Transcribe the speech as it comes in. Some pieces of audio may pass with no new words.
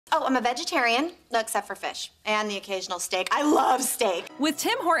Oh, I'm a vegetarian, except for fish and the occasional steak. I love steak. With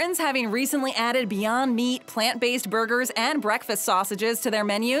Tim Hortons having recently added Beyond Meat, plant-based burgers, and breakfast sausages to their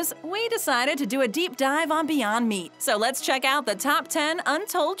menus, we decided to do a deep dive on Beyond Meat. So let's check out the top 10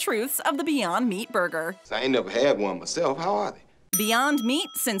 untold truths of the Beyond Meat burger. I ain't never had one myself. How are they? Beyond Meat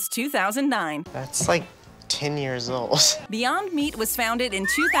since 2009. That's like 10 years old. Beyond Meat was founded in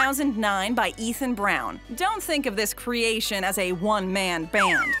 2009 by Ethan Brown. Don't think of this creation as a one-man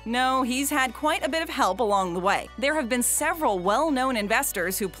band. No, he's had quite a bit of help along the way. There have been several well-known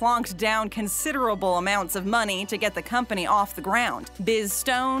investors who plonked down considerable amounts of money to get the company off the ground. Biz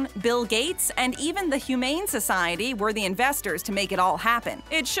Stone, Bill Gates, and even the Humane Society were the investors to make it all happen.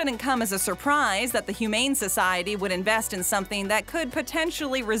 It shouldn't come as a surprise that the Humane Society would invest in something that could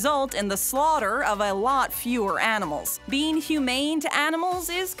potentially result in the slaughter of a lot fewer animals. Being humane to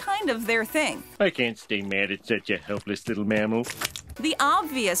animals is kind of their thing. I can't stay mad at such a helpless little mammal. The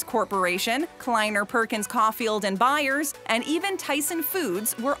obvious corporation, Kleiner Perkins Caulfield and Byers, and even Tyson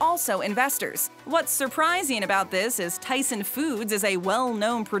Foods were also investors. What's surprising about this is Tyson Foods is a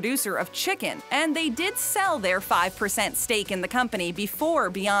well-known producer of chicken, and they did sell their 5% stake in the company before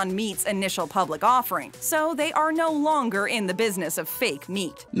Beyond Meat's initial public offering, so they are no longer in the business of fake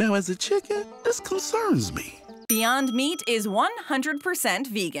meat. Now, as a chicken, this concerns me. Beyond Meat is 100%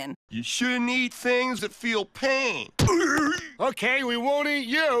 vegan. You shouldn't eat things that feel pain. Okay, we won't eat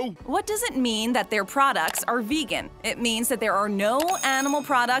you. What does it mean that their products are vegan? It means that there are no animal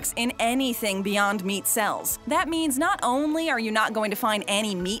products in anything Beyond Meat sells. That means not only are you not going to find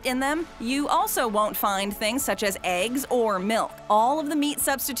any meat in them, you also won't find things such as eggs or milk. All of the meat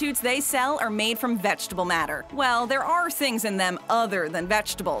substitutes they sell are made from vegetable matter. Well, there are things in them other than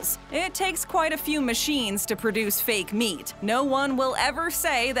vegetables. It takes quite a few machines to produce fake meat. No one will ever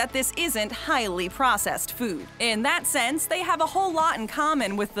say that this isn't highly processed food. In that sense, they have a whole lot in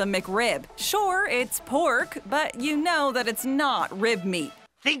common with the McRib. Sure, it's pork, but you know that it's not rib meat.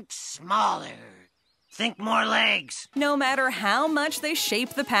 Think smaller. Think more legs. No matter how much they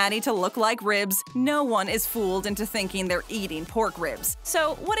shape the patty to look like ribs, no one is fooled into thinking they're eating pork ribs.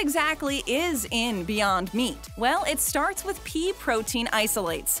 So what exactly is in Beyond Meat? Well, it starts with pea protein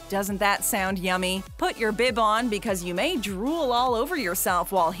isolates. Doesn't that sound yummy? Put your bib on because you may drool all over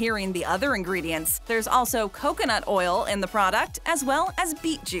yourself while hearing the other ingredients. There's also coconut oil in the product, as well as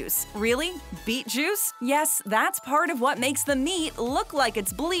beet juice. Really? Beet juice? Yes, that's part of what makes the meat look like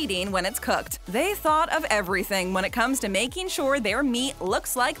it's bleeding when it's cooked. They thought of everything when it comes to making sure their meat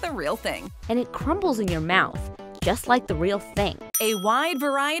looks like the real thing. And it crumbles in your mouth, just like the real thing. A wide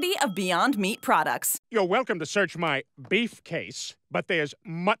variety of Beyond Meat products. You're welcome to search my beef case, but there's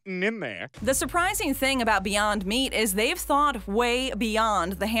mutton in there. The surprising thing about Beyond Meat is they've thought way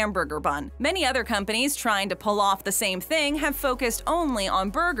beyond the hamburger bun. Many other companies trying to pull off the same thing have focused only on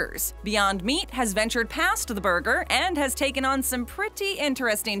burgers. Beyond Meat has ventured past the burger and has taken on some pretty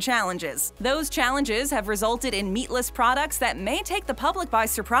interesting challenges. Those challenges have resulted in meatless products that may take the public by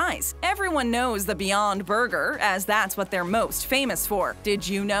surprise. Everyone knows the Beyond Burger, as that's what they're most famous for. Did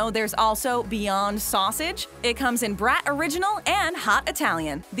you know there's also Beyond Sausage? It comes in Brat Original and Hot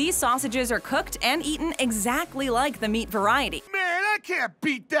Italian. These sausages are cooked and eaten exactly like the meat variety. Man, I can't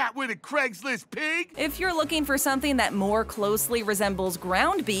beat that with a Craigslist pig. If you're looking for something that more closely resembles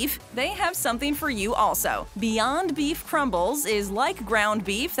ground beef, they have something for you also. Beyond Beef Crumbles is like ground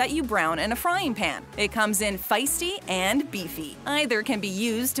beef that you brown in a frying pan. It comes in feisty and beefy. Either can be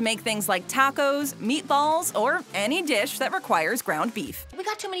used to make things like tacos, meatballs, or any dish that requires ground beef. We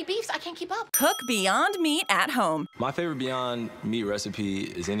got too many beefs, I can't keep up. Cook Beyond Meat at home. My favorite Beyond Meat recipe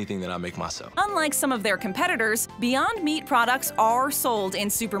is anything that I make myself. Unlike some of their competitors, Beyond Meat products are sold in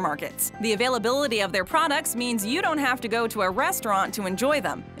supermarkets. The availability of their products means you don't have to go to a restaurant to enjoy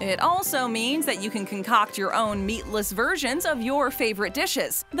them. It also means that you can concoct your own meatless versions of your favorite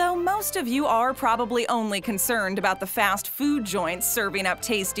dishes. Though most of you are probably only concerned about the fast food joints serving up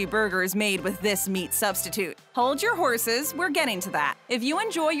tasty burgers made with this meat substitute. Hold your horses, we're getting to that. If you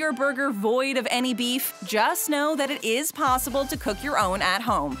enjoy your burger void of any beef, just know that it is possible to cook your own at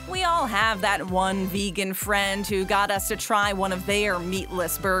home. We all have that one vegan friend who got us to try one of their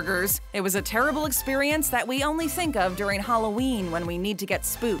meatless burgers. It was a terrible experience that we only think of during Halloween when we need to get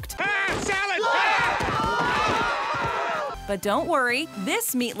spooked. Ah, salad! But don't worry,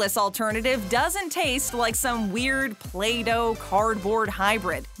 this meatless alternative doesn't taste like some weird Play-Doh cardboard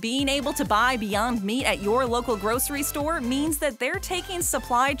hybrid. Being able to buy Beyond Meat at your local grocery store means that they're taking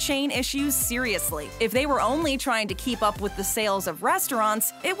supply chain issues seriously. If they were only trying to keep up with the sales of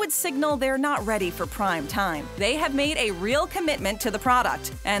restaurants, it would signal they're not ready for prime time. They have made a real commitment to the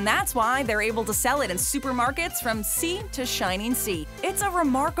product, and that's why they're able to sell it in supermarkets from sea to shining sea. It's a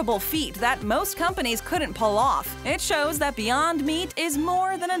remarkable feat that most companies couldn't pull off. It shows that Beyond Meat is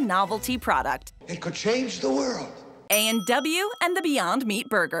more than a novelty product. It could change the world. A&W and the Beyond Meat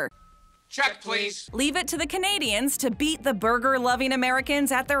Burger. Check, please. Leave it to the Canadians to beat the burger-loving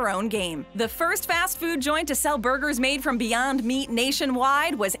Americans at their own game. The first fast food joint to sell burgers made from Beyond Meat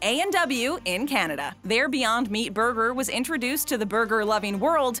nationwide was A&W in Canada. Their Beyond Meat burger was introduced to the burger-loving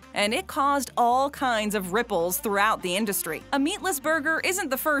world, and it caused all kinds of ripples throughout the industry. A meatless burger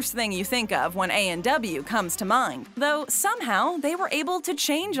isn't the first thing you think of when A&W comes to mind, though somehow they were able to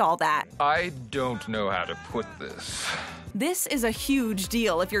change all that. I don't know how to put this. This is a huge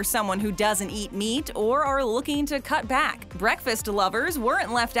deal if you're someone who doesn't eat meat or are looking to cut back. Breakfast lovers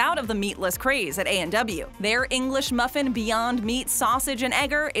weren't left out of the meatless craze at A&W. Their English muffin Beyond Meat sausage and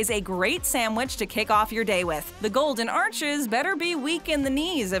egger is a great sandwich to kick off your day with. The Golden Arches better be weak in the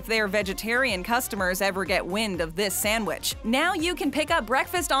knees if their vegetarian customers ever get wind of this sandwich. Now you can pick up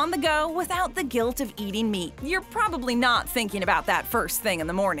breakfast on the go without the guilt of eating meat. You're probably not thinking about that first thing in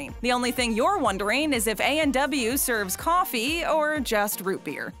the morning. The only thing you're wondering is if A&W serves coffee or just root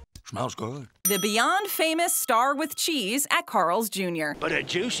beer. Smells good. The Beyond famous Star with Cheese at Carl's Jr. But a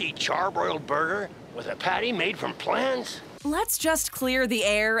juicy charbroiled burger with a patty made from plants? Let's just clear the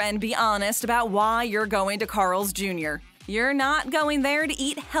air and be honest about why you're going to Carl's Jr. You're not going there to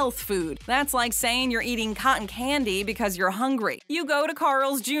eat health food. That's like saying you're eating cotton candy because you're hungry. You go to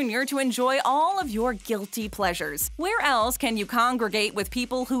Carl's Jr. to enjoy all of your guilty pleasures. Where else can you congregate with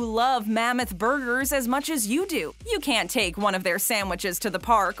people who love mammoth burgers as much as you do? You can't take one of their sandwiches to the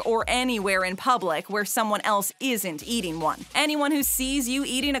park or anywhere in public where someone else isn't eating one. Anyone who sees you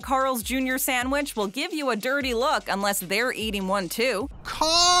eating a Carl's Jr. sandwich will give you a dirty look unless they're eating one too.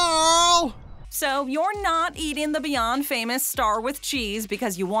 Carl! So you're not eating the Beyond famous Star with Cheese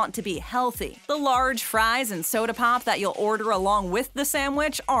because you want to be healthy. The large fries and soda pop that you'll order along with the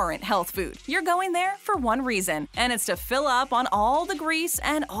sandwich aren't health food. You're going there for one reason, and it's to fill up on all the grease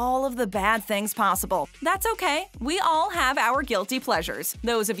and all of the bad things possible. That's okay. We all have our guilty pleasures.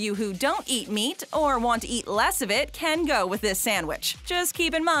 Those of you who don't eat meat or want to eat less of it can go with this sandwich. Just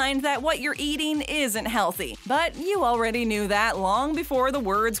keep in mind that what you're eating isn't healthy, but you already knew that long before the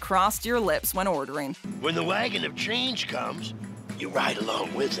words crossed your lips when ordering. When the wagon of change comes, you ride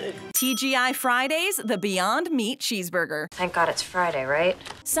along with it. TGI Fridays, the Beyond Meat Cheeseburger. Thank God it's Friday, right?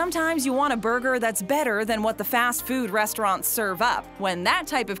 Sometimes you want a burger that's better than what the fast food restaurants serve up. When that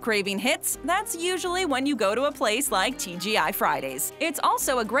type of craving hits, that's usually when you go to a place like TGI Fridays. It's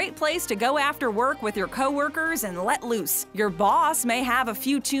also a great place to go after work with your coworkers and let loose. Your boss may have a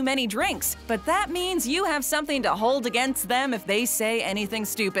few too many drinks, but that means you have something to hold against them if they say anything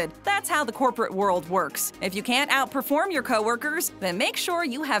stupid. That's how the corporate world works. If you can't outperform your coworkers, then make sure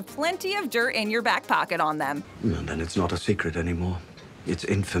you have plenty of dirt in your back pocket on them. And then it's not a secret anymore. It's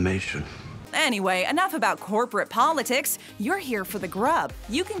information. Anyway, enough about corporate politics. You're here for the grub.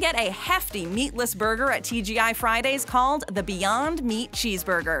 You can get a hefty meatless burger at TGI Fridays called the Beyond Meat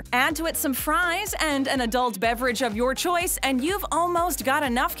Cheeseburger. Add to it some fries and an adult beverage of your choice, and you've almost got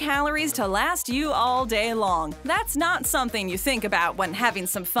enough calories to last you all day long. That's not something you think about when having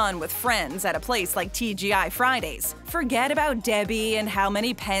some fun with friends at a place like TGI Fridays. Forget about Debbie and how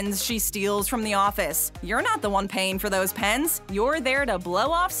many pens she steals from the office. You're not the one paying for those pens. You're there to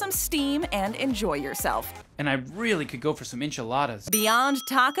blow off some steam and enjoy yourself. And I really could go for some enchiladas. Beyond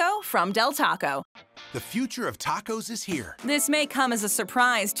Taco from Del Taco. The future of tacos is here. This may come as a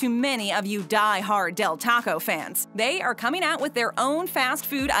surprise to many of you die-hard Del Taco fans. They are coming out with their own fast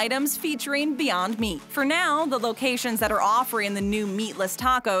food items featuring Beyond Meat. For now, the locations that are offering the new meatless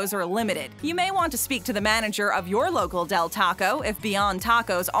tacos are limited. You may want to speak to the manager of your local Del Taco if Beyond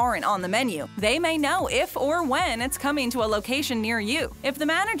Tacos aren't on the menu. They may know if or when it's coming to a location near you. If the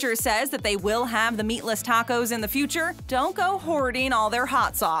manager says that they will have the meatless tacos in the future, don't go hoarding all their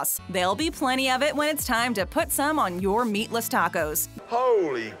hot sauce. There'll be plenty of it when it's it's time to put some on your meatless tacos.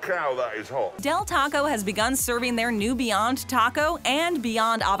 Holy cow, that is hot. Del Taco has begun serving their new Beyond Taco and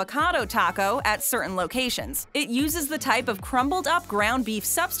Beyond Avocado Taco at certain locations. It uses the type of crumbled up ground beef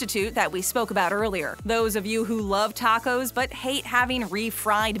substitute that we spoke about earlier. Those of you who love tacos but hate having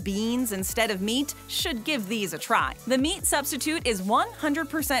refried beans instead of meat should give these a try. The meat substitute is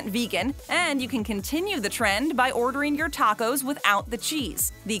 100% vegan, and you can continue the trend by ordering your tacos without the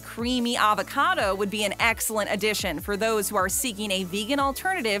cheese. The creamy avocado would be an excellent addition for those who are seeking a vegan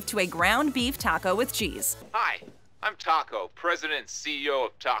alternative to a ground beef taco with cheese. Hi, I'm Taco, President and CEO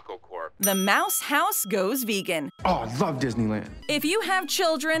of Taco Corp. The Mouse House goes vegan. Oh, I love Disneyland. If you have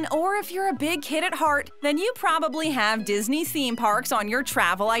children, or if you're a big kid at heart, then you probably have Disney theme parks on your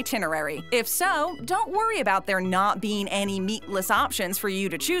travel itinerary. If so, don't worry about there not being any meatless options for you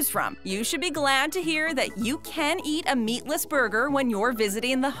to choose from. You should be glad to hear that you can eat a meatless burger when you're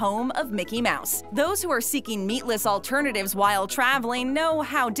visiting the home of Mickey Mouse. Those who are seeking meatless alternatives while traveling know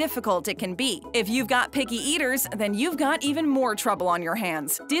how difficult it can be. If you've got picky eaters, then you've got even more trouble on your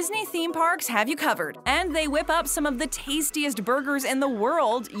hands. Disney theme parks have you covered, and they whip up some of the tastiest burgers in the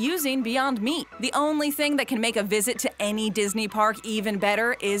world using Beyond Meat. The only thing that can make a visit to any Disney park even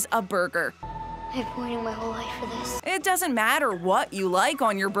better is a burger. I've waited my whole life for this. It doesn't matter what you like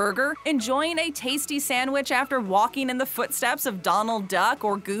on your burger. Enjoying a tasty sandwich after walking in the footsteps of Donald Duck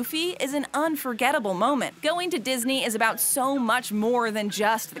or Goofy is an unforgettable moment. Going to Disney is about so much more than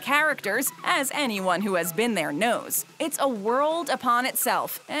just the characters, as anyone who has been there knows. It's a world upon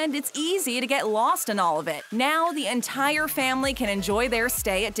itself, and it's easy to get lost in all of it. Now the entire family can enjoy their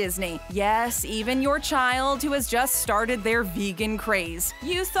stay at Disney. Yes, even your child who has just started their vegan craze.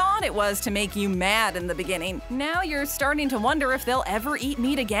 You thought it was to make you mad in the beginning. Now you're starting to wonder if they'll ever eat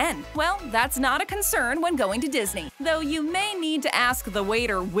meat again. Well, that's not a concern when going to Disney, though you may need to ask the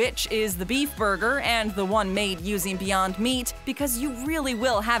waiter which is the beef burger and the one made using Beyond Meat, because you really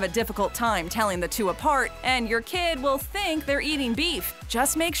will have a difficult time telling the two apart, and your kid will think they're eating beef.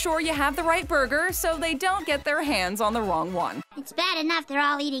 Just make sure you have the right burger so they don't get their hands on the wrong one. It's bad enough they're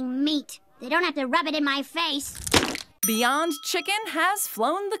all eating meat. They don't have to rub it in my face. Beyond Chicken has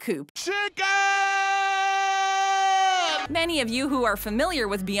flown the coop. Chicken! Many of you who are familiar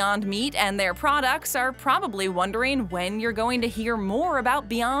with Beyond Meat and their products are probably wondering when you're going to hear more about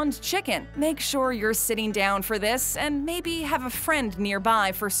Beyond Chicken. Make sure you're sitting down for this, and maybe have a friend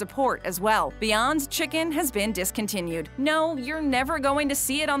nearby for support as well. Beyond Chicken has been discontinued. No, you're never going to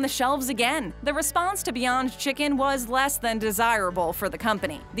see it on the shelves again. The response to Beyond Chicken was less than desirable for the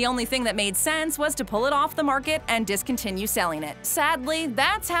company. The only thing that made sense was to pull it off the market and discontinue selling it. Sadly,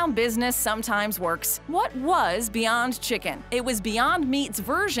 that's how business sometimes works. What was Beyond Chicken? It was Beyond Meat's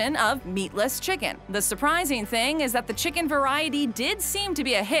version of meatless chicken. The surprising thing is that the chicken variety did seem to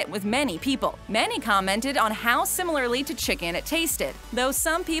be a hit with many people. Many commented on how similarly to chicken it tasted, though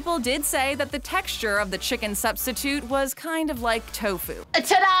some people did say that the texture of the chicken substitute was kind of like tofu.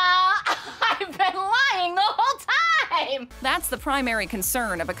 Ta-da! I've been lying the whole time! That's the primary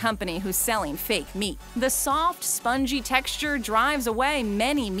concern of a company who's selling fake meat. The soft, spongy texture drives away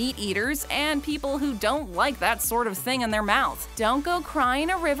many meat eaters and people who don't like that sort of thing in their mouth. Don't go crying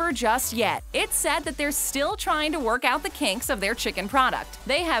a river just yet. It's said that they're still trying to work out the kinks of their chicken product.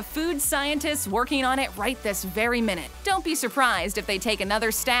 They have food scientists working on it right this very minute. Don't be surprised if they take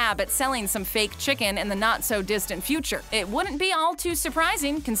another stab at selling some fake chicken in the not-so-distant future. It wouldn't be all too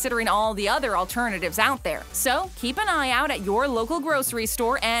surprising considering all the other alternatives out there. So keep an eye out at your local grocery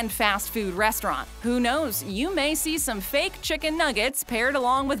store and fast food restaurant. Who knows, you may see some fake chicken nuggets paired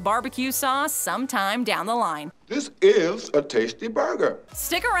along with barbecue sauce sometime down the line. This is a tasty burger.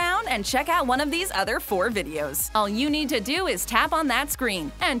 Stick around and check out one of these other 4 videos. All you need to do is tap on that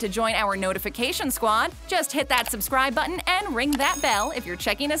screen. And to join our notification squad, just hit that subscribe button and ring that bell if you're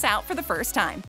checking us out for the first time.